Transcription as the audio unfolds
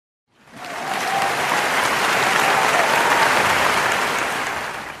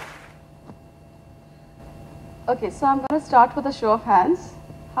Okay, so I'm going to start with a show of hands.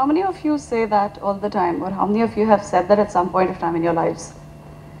 How many of you say that all the time, or how many of you have said that at some point of time in your lives?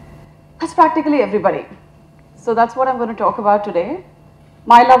 That's practically everybody. So that's what I'm going to talk about today.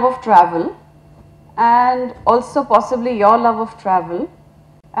 My love of travel, and also possibly your love of travel,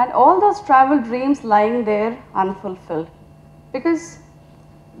 and all those travel dreams lying there unfulfilled. Because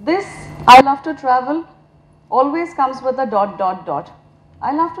this I love to travel always comes with a ...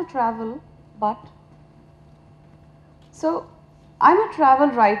 I love to travel, but... So I'm a travel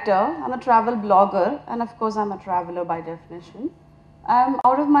writer, I'm a travel blogger, and of course I'm a traveler by definition. I'm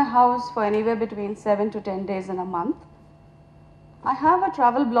out of my house for anywhere between 7 to 10 days in a month. I have a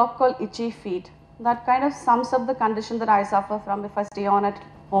travel blog called Itchy Feet that kind of sums up the condition that I suffer from if I stay on at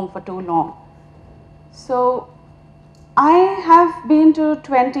home for too long. So I have been to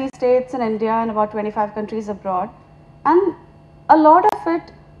 20 states in India and about 25 countries abroad, and a lot of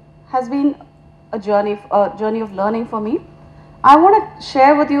it has been a journey of learning for me. I want to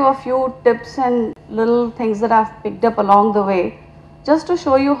share with you a few tips and little things that I've picked up along the way, just to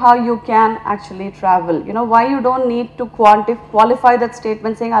show you how you can actually travel. You know, why you don't need to qualify that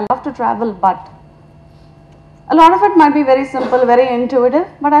statement saying, I love to travel, but. A lot of it might be very simple, very intuitive,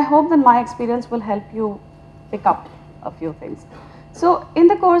 but I hope that my experience will help you pick up a few things. So in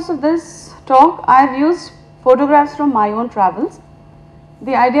the course of this talk, I've used photographs from my own travels.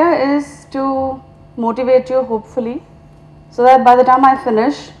 The idea is to motivate you, hopefully, so that by the time I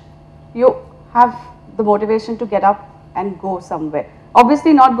finish, you have the motivation to get up and go somewhere.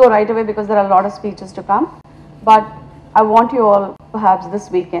 Obviously not go right away because there are a lot of speeches to come, but I want you all perhaps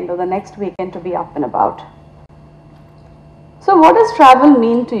this weekend or the next weekend to be up and about. So what does travel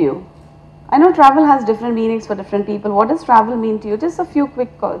mean to you? I know travel has different meanings for different people. What does travel mean to you? Just a few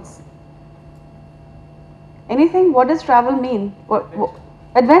quick words. Anything? What does travel mean?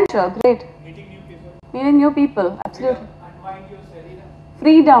 Adventure, great. Meeting new people. Meeting new people, absolutely. Unwind yourself.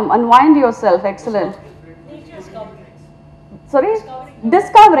 Freedom, unwind yourself, excellent. Discovering. Sorry?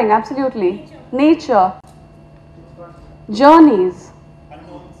 Discovering, absolutely. Nature. Journeys.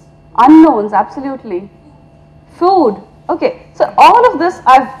 Unknowns, absolutely. Food. Okay, so all of this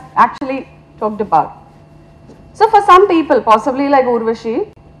I've actually talked about. So for some people, possibly like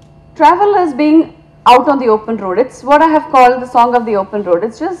Urvashi, travel is being out on the open road. It's what I have called the song of the open road.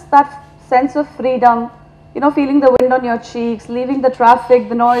 It's just that sense of freedom, you know, feeling the wind on your cheeks, leaving the traffic,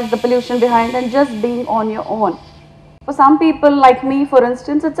 the noise, the pollution behind, and just being on your own. For some people like me, for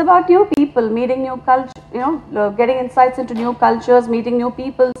instance, it's about new people, meeting new culture, you know, getting insights into new cultures, meeting new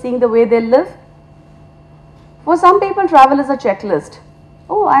people, seeing the way they live. For some people, travel is a checklist.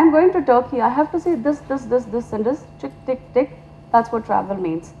 Oh, I am going to Turkey. I have to see this, and this. Tick, tick, tick. That's what travel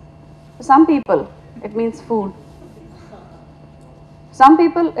means. For some people, it means food. Some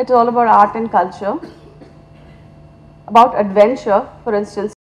people, it's all about art and culture. About adventure, for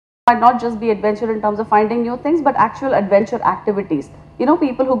instance. It might not just be adventure in terms of finding new things, but actual adventure activities. You know,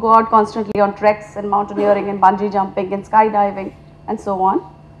 people who go out constantly on treks and mountaineering and bungee jumping and skydiving and so on.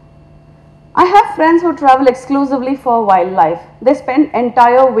 I have friends who travel exclusively for wildlife. They spend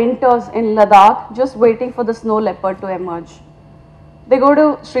entire winters in Ladakh just waiting for the snow leopard to emerge. They go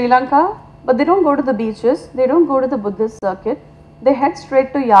to Sri Lanka, but they don't go to the beaches, they don't go to the Buddhist circuit. They head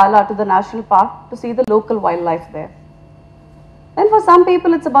straight to Yala, to the national park, to see the local wildlife there. Then for some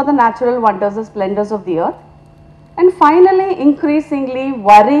people, it's about the natural wonders and splendors of the earth. And finally, increasingly,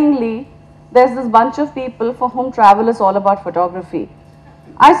 worryingly, there's this bunch of people for whom travel is all about photography.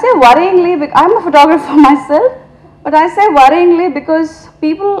 I say worryingly because I'm a photographer myself, but I say worryingly because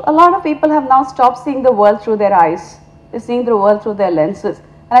a lot of people have now stopped seeing the world through their eyes. They're seeing the world through their lenses.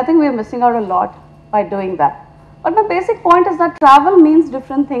 And I think we're missing out a lot by doing that. But my basic point is that travel means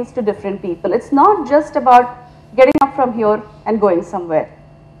different things to different people. It's not just about getting up from here and going somewhere.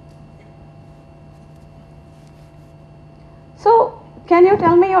 So, can you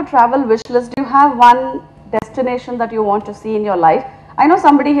tell me your travel wish list? Do you have one destination that you want to see in your life? I know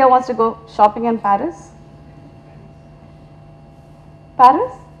somebody here wants to go shopping in Paris.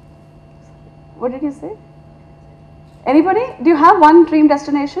 Paris? What did you say? Anybody? Do you have one dream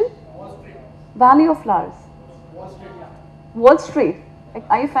destination? Wall Street. Valley of Flowers. Wall Street. Wall Street.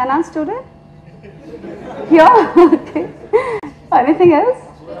 Are you a finance student? Yeah, okay. Anything else?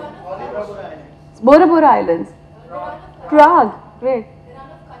 Bora Bora Islands. Prague, great.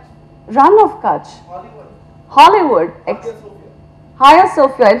 Run of Kutch. Hollywood. Hagia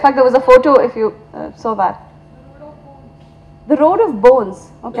Sophia. In fact, there was a photo if you saw that. The Road of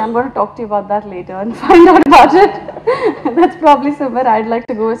Bones. Okay, I'm going to talk to you about that later and find out about it. That's probably somewhere I'd like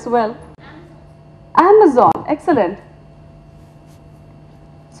to go as well. Amazon. Excellent.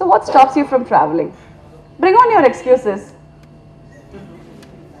 So what stops you from traveling? Bring on your excuses.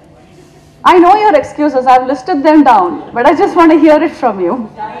 I know your excuses, I've listed them down, but I just want to hear it from you.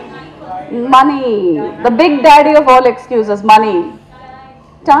 Money, the big daddy of all excuses, money.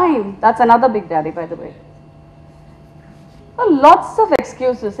 Time, that's another big daddy, by the way. Lots of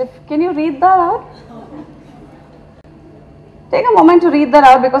excuses. Can you read that out? Take a moment to read that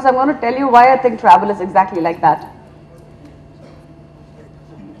out because I'm going to tell you why I think travel is exactly like that.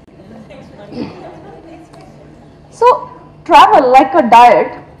 So, travel, like a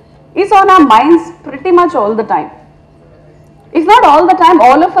diet, is on our minds pretty much all the time. If not all the time,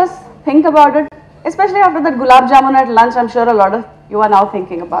 all of us think about it, especially after that gulab jamun at lunch. I'm sure a lot of you are now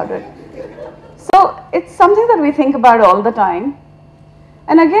thinking about it. So it's something that we think about all the time.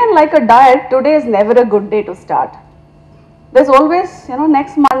 And again, like a diet, today is never a good day to start. There's always,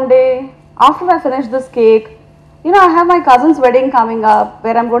 next Monday, after I finish this cake, I have my cousin's wedding coming up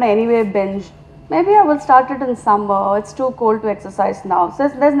where I'm going to anyway binge. Maybe I will start it in summer. It's too cold to exercise now. So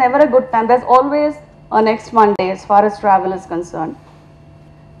there's never a good time. There's always a next Monday as far as travel is concerned.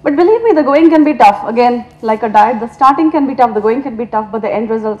 But believe me, the going can be tough. Again, like a diet, the starting can be tough, the going can be tough, but the end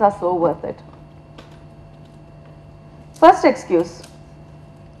results are so worth it. First excuse,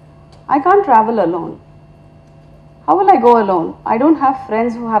 I can't travel alone. How will I go alone? I don't have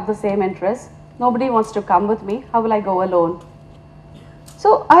friends who have the same interests. Nobody wants to come with me. How will I go alone?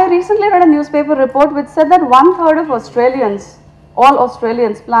 So I recently read a newspaper report which said that 1/3 of Australians, all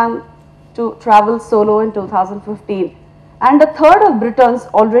Australians, plan to travel solo in 2015. And 1/3 of Britons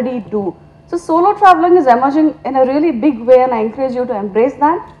already do. So solo traveling is emerging in a really big way, and I encourage you to embrace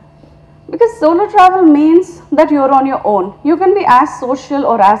that. Because solo travel means that you're on your own. You can be as social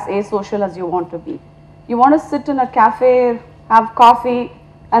or as asocial as you want to be. You want to sit in a cafe, have coffee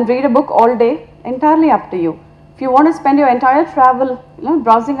and read a book all day, entirely up to you. If you want to spend your entire travel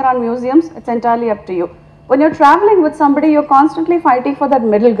browsing around museums, it's entirely up to you. When you're traveling with somebody, you're constantly fighting for that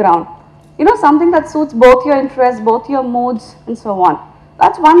middle ground. Something that suits both your interests, both your moods and so on.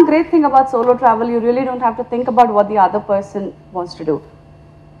 That's one great thing about solo travel. You really don't have to think about what the other person wants to do.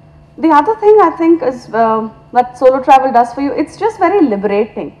 The other thing I think is that solo travel does for you, it's just very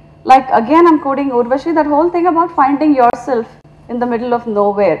liberating. Like again, I'm quoting Urvashi, that whole thing about finding yourself in the middle of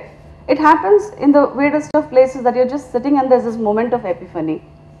nowhere. It happens in the weirdest of places, that you're just sitting and there's this moment of epiphany.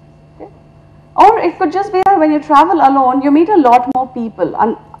 Okay? Or it could just be that when you travel alone, you meet a lot more people.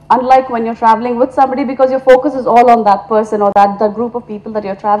 Unlike when you're traveling with somebody, because your focus is all on that person or that group of people that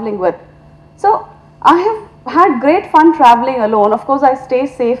you're traveling with. So I have had great fun traveling alone. Of course, I stay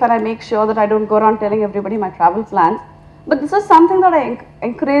safe and I make sure that I don't go around telling everybody my travel plans. But this is something that I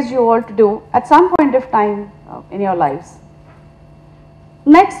encourage you all to do at some point of time in your lives.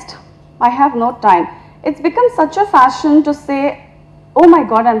 Next, I have no time. It's become such a fashion to say, oh my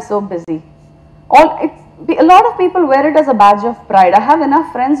God, I'm so busy. A lot of people wear it as a badge of pride. I have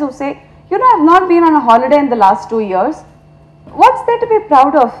enough friends who say, I've not been on a holiday in the last 2 years. What's there to be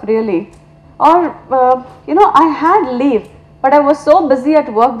proud of, really? Or, I had leave, but I was so busy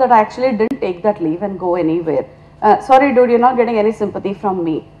at work that I actually didn't take that leave and go anywhere. Sorry, dude, you're not getting any sympathy from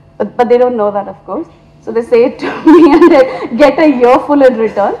me. But they don't know that, of course. So they say it to me and they get a earful in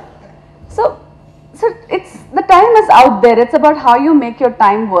return. So the time is out there. It's about how you make your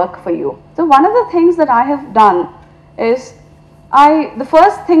time work for you. So one of the things that I have done is, the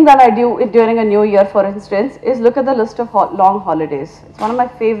first thing that I do during a new year, for instance, is look at the list of long holidays. It's one of my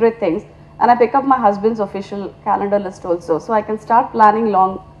favorite things. And I pick up my husband's official calendar list also, so I can start planning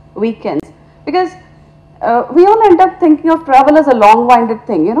long weekends. Because we all end up thinking of travel as a long-winded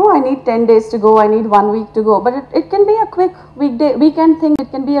thing. I need 10 days to go, I need 1 week to go. But it can be a quick weekend thing,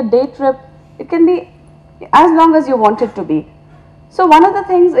 it can be a day trip, it can be as long as you want it to be. So one of the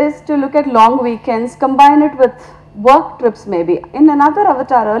things is to look at long weekends, combine it with work trips maybe. In another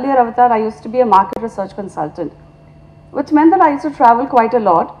earlier avatar, I used to be a market research consultant, which meant that I used to travel quite a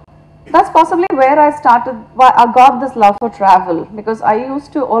lot. That's possibly where I got this love for travel, because I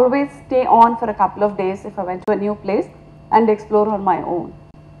used to always stay on for a couple of days if I went to a new place and explore on my own.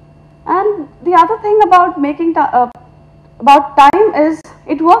 And the other thing about about time is,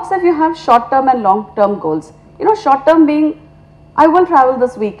 it works if you have short-term and long-term goals. Short-term being, I will travel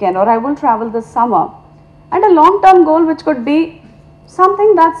this weekend or I will travel this summer. And a long-term goal which could be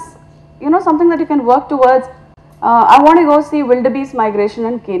something that's, something that you can work towards. I want to go see wildebeest migration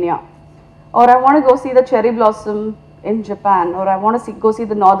in Kenya, or I want to go see the cherry blossom in Japan, or I want to go see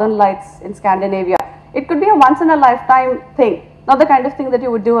the northern lights in Scandinavia. It could be a once-in-a-lifetime thing, not the kind of thing that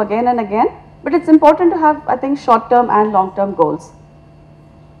you would do again and again, but it's important to have, I think, short-term and long-term goals.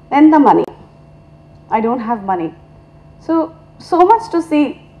 Then the money. I don't have money. So much to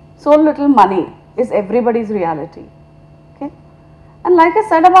see, so little money. is everybody's reality. Okay? And like I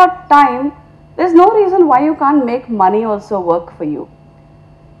said about time, there's no reason why you can't make money also work for you.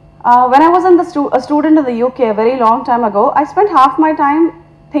 When I was a student in the UK a very long time ago, I spent half my time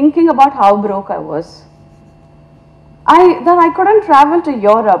thinking about how broke I was. That I couldn't travel to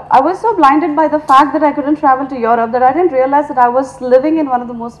Europe. I was so blinded by the fact that I couldn't travel to Europe that I didn't realize that I was living in one of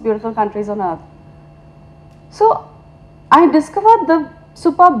the most beautiful countries on earth. So I discovered the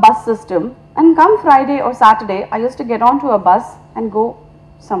superb bus system, and come Friday or Saturday, I used to get onto a bus and go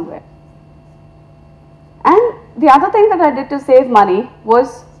somewhere. And the other thing that I did to save money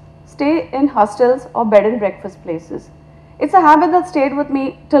was stay in hostels or bed and breakfast places. It's a habit that stayed with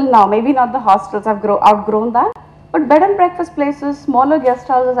me till now. Maybe not the hostels, I've outgrown that. But bed and breakfast places, smaller guest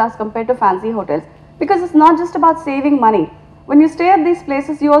houses as compared to fancy hotels. Because it's not just about saving money. When you stay at these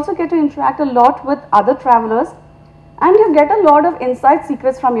places, you also get to interact a lot with other travelers. And you get a lot of inside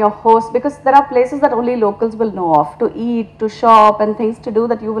secrets from your host, because there are places that only locals will know of, to eat, to shop, and things to do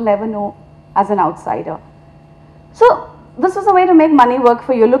that you will never know as an outsider. So this is a way to make money work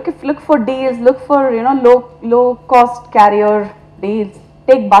for you. Look for deals, look for low cost carrier deals,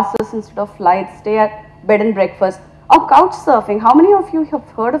 take buses instead of flights, stay at bed and breakfast, or couch surfing. How many of you have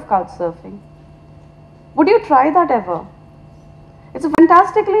heard of couch surfing? Would you try that ever? It's a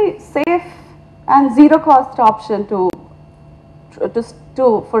fantastically safe and zero cost option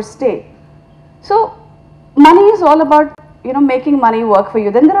for stay. So money is all about making money work for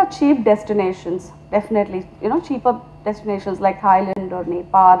you. Then there are cheap destinations, definitely cheaper destinations like Thailand or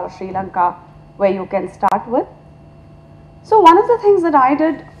Nepal or Sri Lanka, where you can start with. So one of the things that I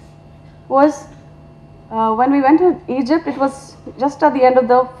did was when we went to Egypt, it was just at the end of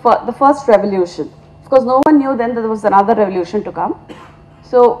the first revolution. Of course, no one knew then that there was another revolution to come.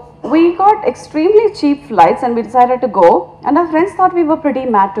 So we got extremely cheap flights and we decided to go, and our friends thought we were pretty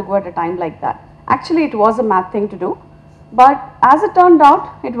mad to go at a time like that. Actually, it was a mad thing to do, but as it turned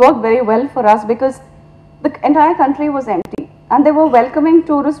out, it worked very well for us because the entire country was empty and they were welcoming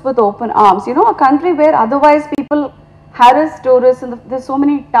tourists with open arms. A country where otherwise people harass tourists and there's so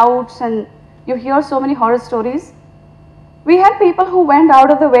many touts and you hear so many horror stories. We had people who went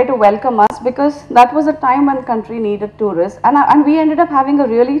out of the way to welcome us because that was a time when the country needed tourists, and we ended up having a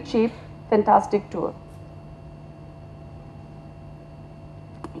really cheap, fantastic tour.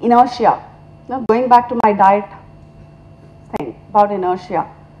 Inertia. Now going back to my diet thing about inertia.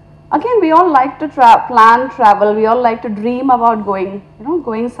 Again, we all like to plan travel, we all like to dream about going,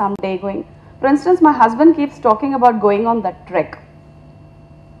 going someday, going. For instance, my husband keeps talking about going on that trek.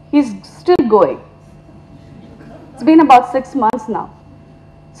 He's still going. It's been about 6 months now.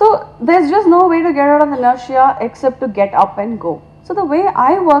 So there's just no way to get out of inertia except to get up and go. So the way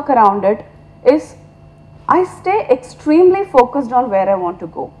I work around it is I stay extremely focused on where I want to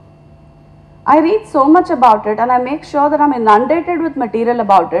go. I read so much about it and I make sure that I'm inundated with material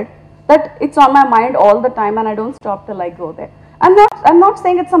about it, that it's on my mind all the time and I don't stop till I go there. I'm not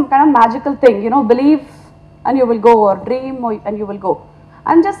saying it's some kind of magical thing, believe and you will go, or dream and you will go.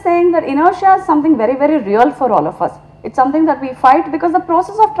 I'm just saying that inertia is something very, very real for all of us. It's something that we fight because the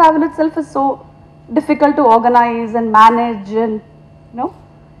process of travel itself is so difficult to organize and manage, and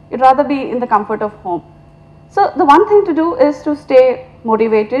you'd rather be in the comfort of home. So the one thing to do is to stay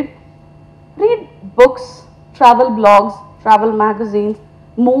motivated. Read books, travel blogs, travel magazines,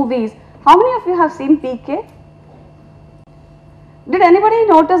 movies. How many of you have seen PK? Did anybody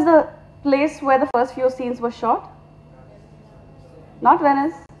notice the place where the first few scenes were shot? Not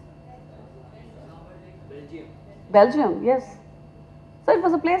Venice. Belgium, yes. So it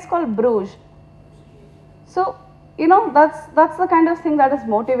was a place called Bruges. So, that's the kind of thing that is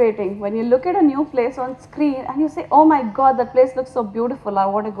motivating. When you look at a new place on screen and you say, oh my God, that place looks so beautiful, I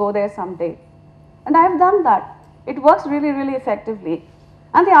want to go there someday. And I've done that. It works really, really effectively.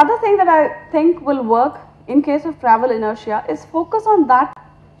 And the other thing that I think will work in case of travel inertia is focus on that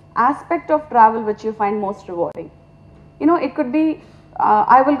aspect of travel which you find most rewarding. It could be,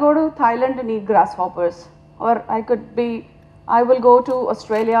 I will go to Thailand and eat grasshoppers, or I will go to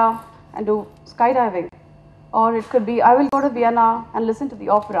Australia and do skydiving, or it could be, I will go to Vienna and listen to the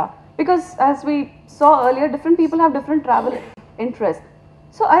opera. Because as we saw earlier, different people have different travel interests.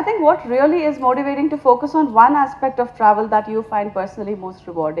 So I think what really is motivating to focus on one aspect of travel that you find personally most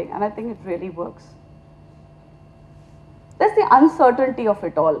rewarding, and I think it really works. There's the uncertainty of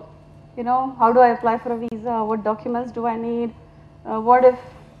it all. How do I apply for a visa? What documents do I need? What if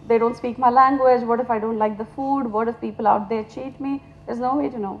they don't speak my language? What if I don't like the food? What if people out there cheat me? There's no way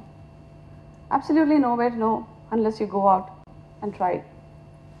to know. Absolutely no way to know unless you go out and try it.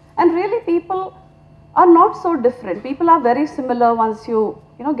 And really, people are not so different. People are very similar once you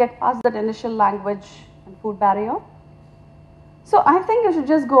get past that initial language and food barrier. So I think you should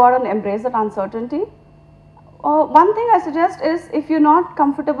just go out and embrace that uncertainty. One thing I suggest is, if you're not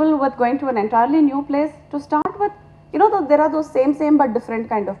comfortable with going to an entirely new place, to start with, there are those same but different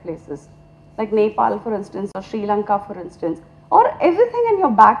kind of places, like Nepal, for instance, or Sri Lanka, for instance, or everything in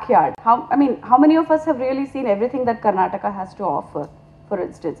your backyard. How many of us have really seen everything that Karnataka has to offer, for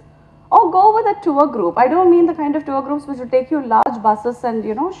instance? Or go with a tour group. I don't mean the kind of tour groups which will take you large buses and,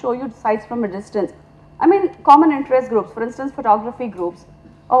 show you sights from a distance. I mean common interest groups, for instance, photography groups,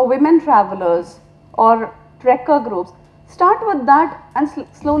 or women travelers, or trekker groups. Start with that and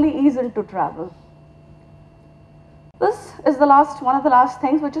slowly ease into travel. This is one of the last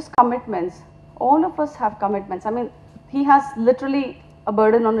things, which is commitments. All of us have commitments. He has literally a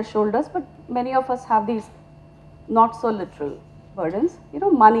burden on his shoulders, but many of us have these not so literal burdens.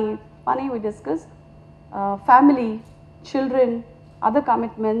 Money we discussed, family, children, other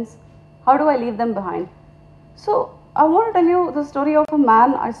commitments. How do I leave them behind? So I want to tell you the story of a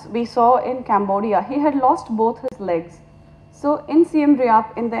man we saw in Cambodia. He had lost both his legs. So in Siem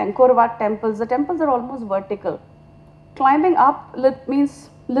Reap, in the Angkor Wat temples, the temples are almost vertical. Climbing up means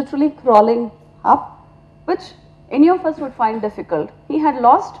literally crawling up, which any of us would find difficult. He had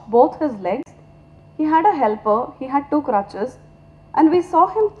lost both his legs. He had a helper. He had 2 crutches. And we saw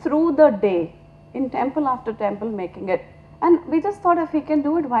him through the day in temple after temple making it. And we just thought, if he can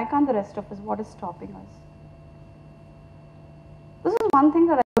do it, why can't the rest of us? What is stopping us? This is one thing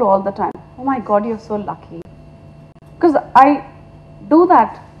that I do all the time. Oh my God, you're so lucky. Because I do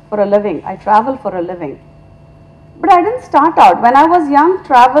that for a living. I travel for a living. But I didn't start out. When I was young,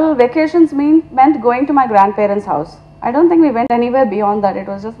 vacations meant going to my grandparents' house. I don't think we went anywhere beyond that. It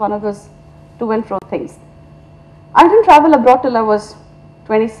was just one of those to and fro things. I didn't travel abroad till I was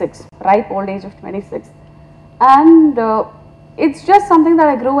 26, ripe old age of 26. And it's just something that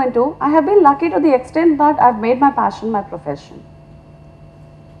I grew into. I have been lucky to the extent that I've made my passion my profession.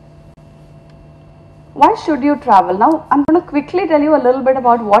 Why should you travel? Now, I'm going to quickly tell you a little bit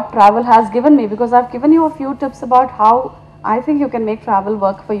about what travel has given me, because I've given you a few tips about how I think you can make travel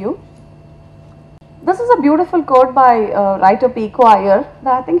work for you. This is a beautiful quote by writer Pico Iyer.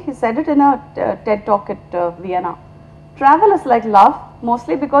 I think he said it in a TED talk at Vienna. Travel is like love,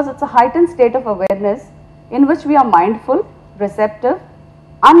 mostly because it's a heightened state of awareness in which we are mindful, receptive,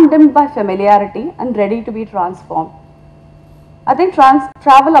 undimmed by familiarity, and ready to be transformed. I think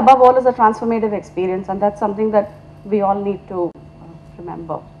travel above all is a transformative experience, and that's something that we all need to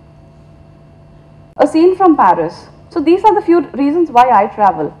remember. A scene from Paris. So these are the few reasons why I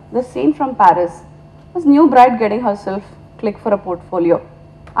travel. The scene from Paris. This new bride getting herself click for a portfolio.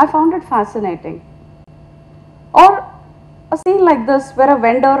 I found it fascinating. Or a scene like this where a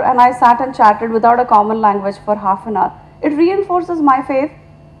vendor and I sat and chatted without a common language for half an hour. It reinforces my faith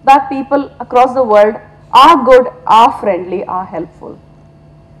that people across the world are good, are friendly, are helpful.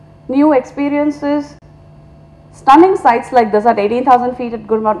 New experiences, stunning sights like this at 18,000 feet at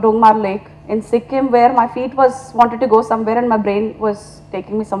Dongmar Lake in Sikkim, where my feet wanted to go somewhere and my brain was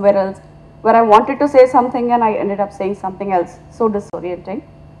taking me somewhere else, where I wanted to say something and I ended up saying something else. So disorienting.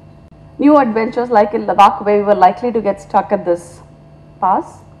 New adventures like in Ladakh, where we were likely to get stuck at this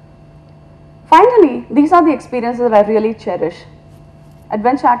pass. Finally, these are the experiences that I really cherish.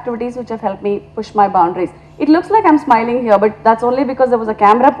 Adventure activities which have helped me push my boundaries. It looks like I'm smiling here, but that's only because there was a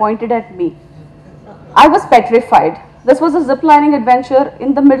camera pointed at me. I was petrified. This was a ziplining adventure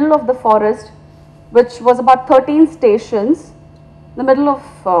in the middle of the forest, which was about 13 stations, in the middle of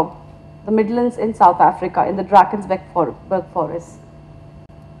the Midlands in South Africa, in the Drakensberg forest.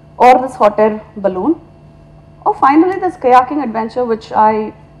 Or this hot air balloon. Or finally this kayaking adventure which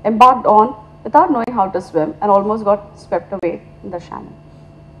I embarked on without knowing how to swim and almost got swept away in the Shannon.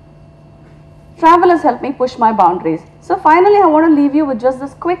 Travel has helped me push my boundaries. So finally I want to leave you with just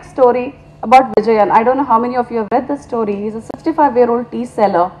this quick story about Vijay, and I don't know how many of you have read this story. He's a 65-year-old tea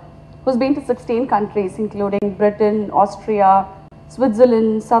seller who's been to 16 countries including Britain, Austria,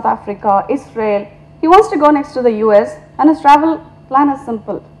 Switzerland, South Africa, Israel. He wants to go next to the US and his travel plan is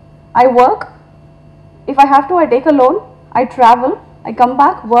simple. I work, if I have to I take a loan, I travel, I come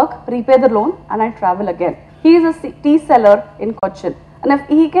back, work, repay the loan and I travel again. He is a tea seller in Cochin, and if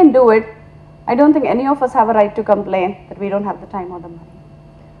he can do it, I don't think any of us have a right to complain that we don't have the time or the money.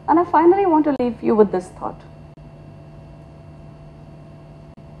 And I finally want to leave you with this thought.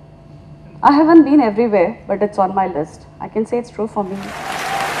 I haven't been everywhere, but it's on my list. I can say it's true for me.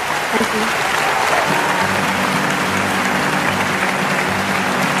 Thank you.